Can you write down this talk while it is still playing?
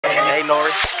Hey,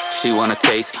 Nori. She wanna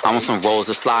taste, I want some rolls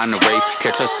to slide in the race.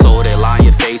 Catch her soul, they lie in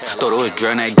your face. Thought it was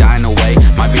drill, they dying away.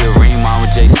 Might be a ring, mom with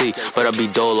JC, but I be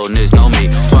Dolo, niggas know me.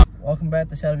 Welcome back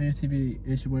to Shadow Views TV.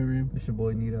 It's your boy Reem. It's your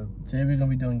boy Nito. Today we're gonna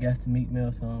be doing Guess the Meek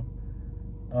Mill song.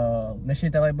 Make sure you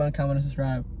hit that like button, comment, and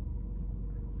subscribe.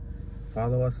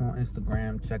 Follow us on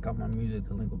Instagram. Check out my music.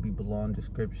 The link will be below in the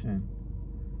description.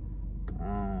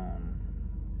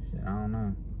 Shit, I don't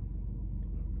know.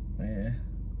 Yeah.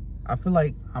 I feel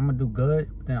like I'm gonna do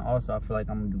good, but then also I feel like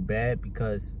I'm gonna do bad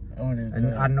because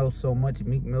I know so much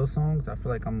Meek Mill songs. I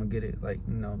feel like I'm gonna get it like,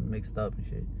 you know, mixed up and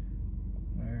shit.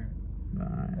 Right.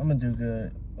 I'm gonna do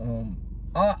good. I'm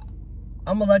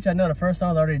gonna let y'all know the first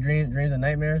song's already Dreams and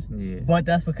Nightmares. Yeah. But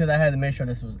that's because I had to make sure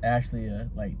this was actually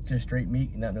like just straight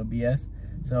Meek and not no BS.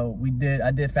 So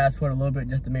I did fast forward a little bit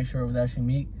just to make sure it was actually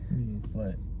Meek.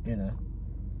 But you know.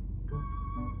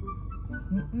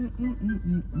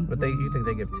 But you think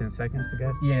they give 10 seconds to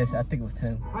guess? Yes, I think it was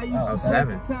 10. Oh,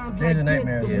 7. Dreams and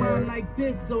Nightmares. Yeah. Like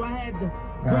this, so I had to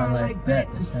run like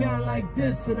that, to shine like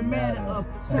this in a matter of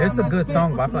time. It's a good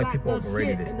song, but I feel like people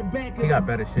overrated it. He got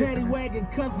better shit. Yeah,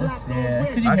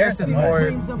 because I guess it's more,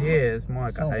 it's more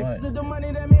like a hype.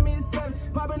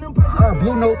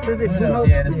 Blue Notes, is it? Blue Notes?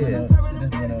 Yeah, this is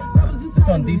Blue Notes. It's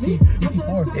on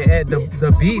DC4. Yeah,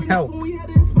 the beat helped.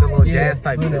 The little jazz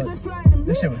type shit.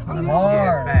 This shit was hard.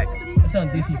 Yeah, facts. It's on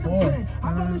DC4.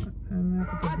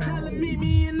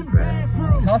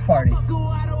 House Party.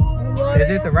 Is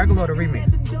it the regular or the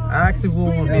remix? I actually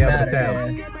wouldn't be able to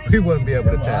tell. Yeah. We wouldn't be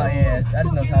able to tell. Oh yeah, I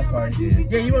just know it's House Party.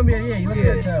 Yeah, you wouldn't be able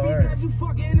to tell. Word.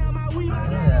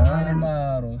 Yeah, 100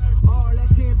 models.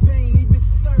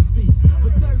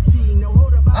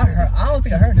 I don't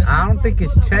think I heard this. I don't think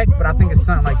it's Check, but I think it's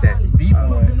something like that.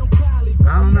 B-Boy.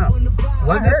 I don't know.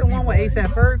 Was it the one with ASAP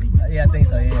Ferg? Yeah, I think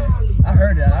so, yeah. I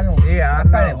heard it. I don't. Yeah, I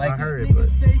know. Like I heard it, but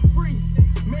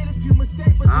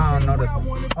I don't know this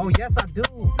one. Oh, yes, I do.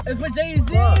 It's with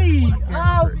Jay-Z.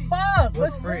 Oh, fuck.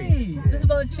 What's free? This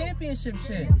was on the championship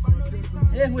shit.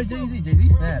 Yeah, it's with Jay-Z. Jay-Z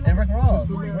snapped. And Rick Ross.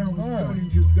 Where's one?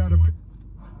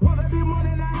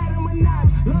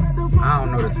 I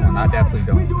don't know this one. I definitely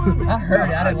don't. I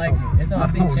heard it. I didn't like it. It's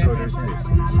on the championship.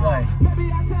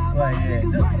 Slay, yeah.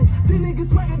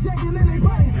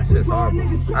 That shit's horrible.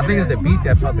 I think it's the beat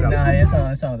that fucked it up. Nah, it's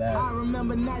on that.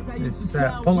 It's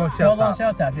Pull on Shell Top.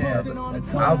 Yeah.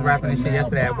 I was rapping this shit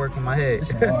yesterday at work in my head.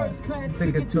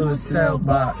 Stick it to a cell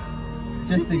block.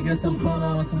 Just to get some pull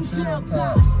on some shell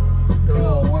tops. Through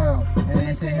a world, and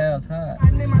they say hell's hot. I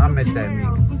missed that Meek.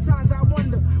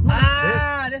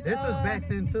 This was back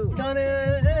then too. Tony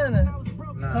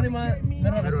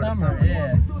middle of the summer,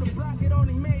 yeah.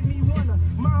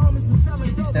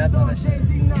 He snapped on that shit.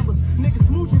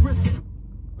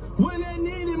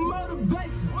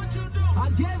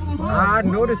 I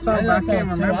know this song, but I can't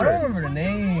remember. I don't remember the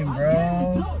name,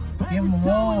 bro. Give him a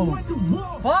home.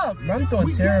 Fuck, bro, I'm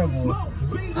doing terrible.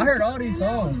 I heard all these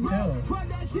songs too.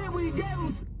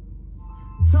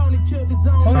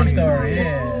 Tony Story,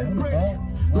 yeah. What the fuck?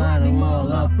 Line them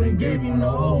all up and gave him the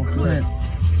whole clip.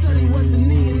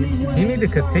 He need to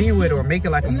continue it or make it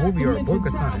like a movie or a book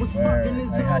or something.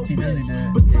 Like how T Dizzy did.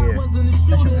 Yeah. That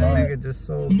shit was That hard. nigga just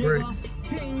sold bricks.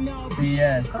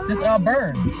 BS. This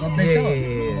Burn.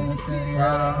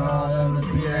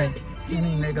 Yeah.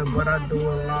 Skinny nigga, but I do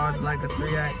a lot like a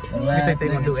 3-act. You think they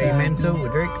gonna do Amen too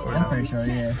with Drake? Or I'm no? pretty sure,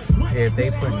 yeah. Yeah, if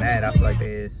they putting that, I feel like they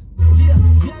is.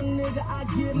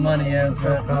 Money and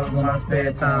on my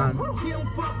spare time.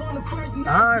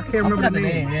 I can't remember the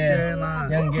name. Yeah.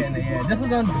 Young getting it, yeah. This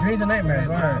was on Dreams and Nightmares.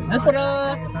 This was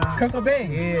Kurt Cobain.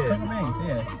 Yeah. Kurt Cobain,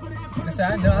 yeah. I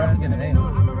don't forget the name.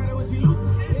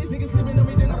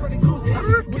 I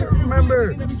can't remember.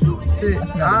 Shit.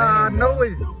 I know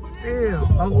it. Yeah.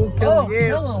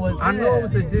 I know it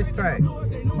was a diss track.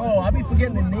 Oh, I be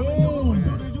forgetting the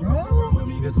names, bro.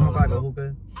 You just smoke like a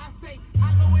hookah.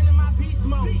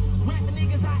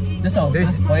 This song,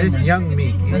 this Flamers. Young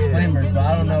Meek. This Flamers, but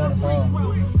I don't know the song.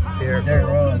 Derrick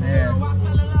Rose, yeah.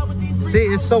 See,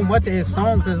 it's so much of his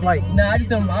songs is like. Nah, I just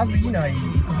don't. You know, you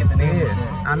forget the name.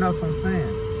 Yeah, I know what I'm saying.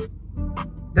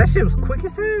 That shit was quick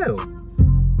as hell.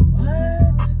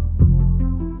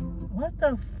 What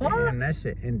the fuck? Man, that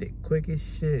shit ended quick as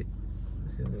shit.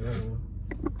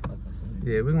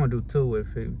 Yeah, we're gonna do 2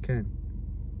 if we can.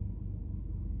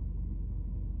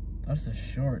 That's a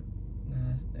short.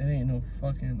 Nah, it ain't no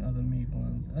fucking other Meek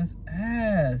ones. That's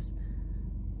ass.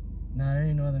 Nah, there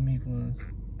ain't no other Meek ones.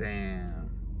 Damn.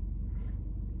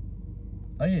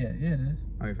 Oh yeah, it is.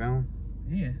 Oh, you found one?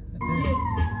 Yeah, I did.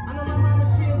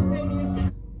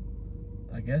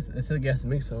 I guess it's a Guess the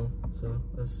Meek song, so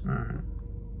let's. Alright.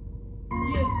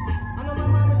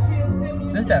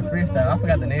 This that freestyle. I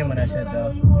forgot the name of that shit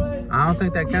though. I don't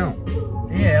think that count.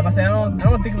 Yeah, I'm about to say I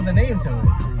don't think it was a name to it.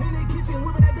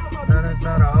 No, that's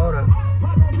not a holder.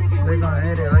 They gonna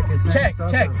hit it like it's check.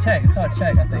 It's called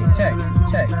check, I think. Check.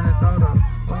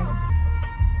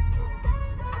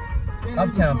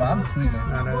 Uptown, but I'm tweaking.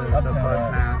 Uptown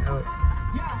vibes.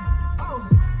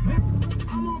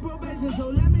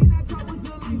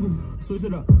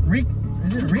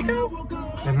 Is it Rico?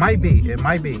 It might be.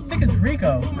 I think it's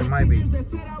Rico. It might be.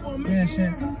 Yeah,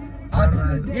 shit.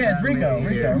 Yeah, it's Rico.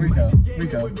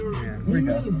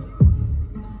 Rico.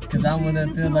 Cause I'm gonna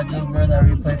feel like those brothers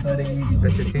I play for the Eagles.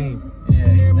 That's your team. Yeah,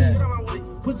 he's dead.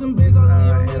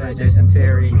 Jason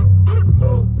Terry.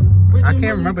 Oh, I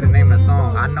can't remember the name of the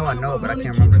song. I know it, but I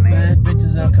can't remember the name.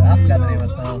 Bitches Uncle. I forgot the name of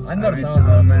the song. I know the song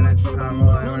though.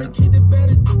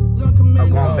 I'm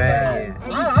going bad.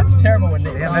 Yeah. I'm terrible with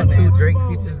names. They have 2 Drake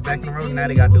features back in the road. Now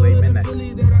they gotta do 8 minutes.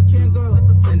 They do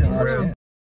all shit.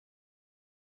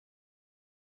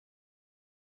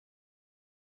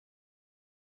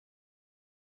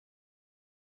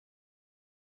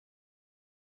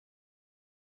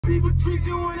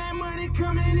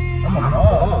 I'm a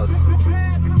boss.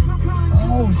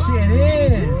 Oh shit,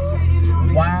 it is.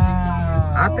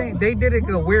 Wow. I think they did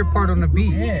a weird part on the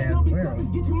beat. Yeah, weird.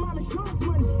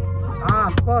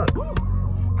 Ah, fuck.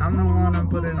 I'm the one that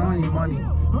put it on you, money.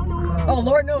 Oh,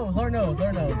 Lord knows. Tory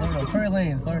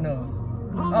Lanez, Lord knows.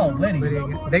 Oh, Liddy.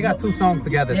 They got 2 songs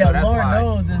together, yeah, so that's Lord why.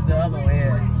 knows is the other one,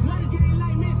 yeah.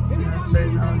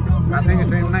 I think it's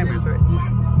Dream of Nightmares, right?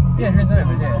 Yeah, Dream of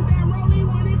Nightmares, yeah.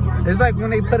 It's like when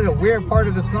they put it a weird part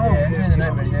of the song. Yeah, Dream of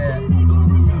Nightmares, yeah.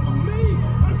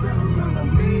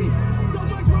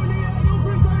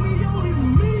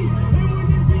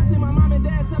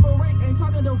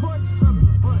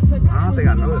 I don't think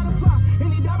I know this one.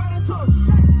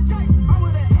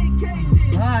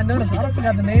 Ah, I noticed. I don't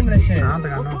forgot the name of that shit. I don't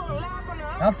think I know this one.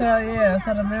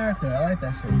 Outside America. I like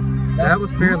that shit. That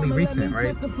was fairly recent,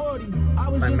 right?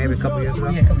 Like maybe a couple years ago?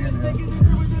 Yeah, a couple years ago.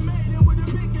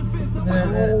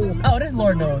 Oh, this is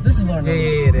Lord Knows. This is Lord Knows.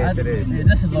 Yeah, it is. Yeah,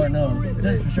 this is Lord Knows. This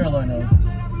is for sure Lord Knows.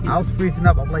 I was freezing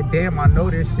up. I'm like, damn, I know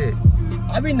this shit.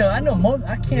 I mean, no, I know most.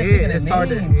 I can't think of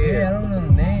the names. Yeah, I don't know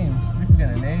the names. We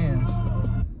forget the names.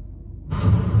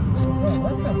 Bro,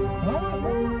 what the fuck, bro?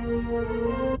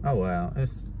 Oh well,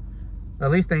 at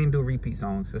least they ain't do repeat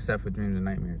songs except for Dreams and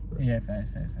Nightmares. But. Yeah,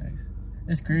 facts.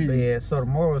 It's crazy. But yeah, so the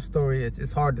moral of the story is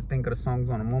it's hard to think of the songs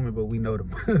on the moment, but we know them.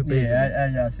 Yeah,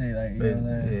 as y'all say, like, you know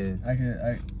what I'm saying?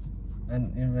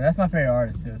 Yeah. That's my favorite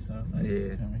artist too, so it's like, yeah.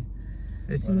 You know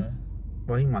what I mean?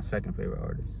 Well, he's my second favorite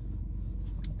artist.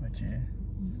 But yeah.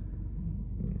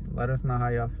 Let us know how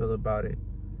y'all feel about it.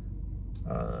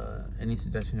 Any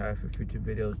suggestions you have for future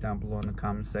videos down below in the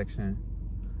comment section.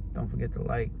 Don't forget to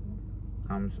like,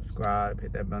 comment, subscribe,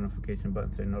 hit that bell notification button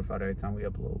so you're notified every time we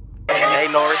upload. Hey,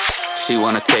 Nori. She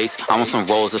want a taste. I want some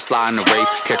rolls to slide in the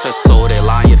race. Catch her soul, they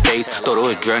lie in your face. Thought it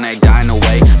was drill, they dying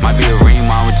away. Might be a ring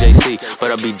mom with JC, but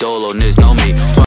I be dolo, and there's no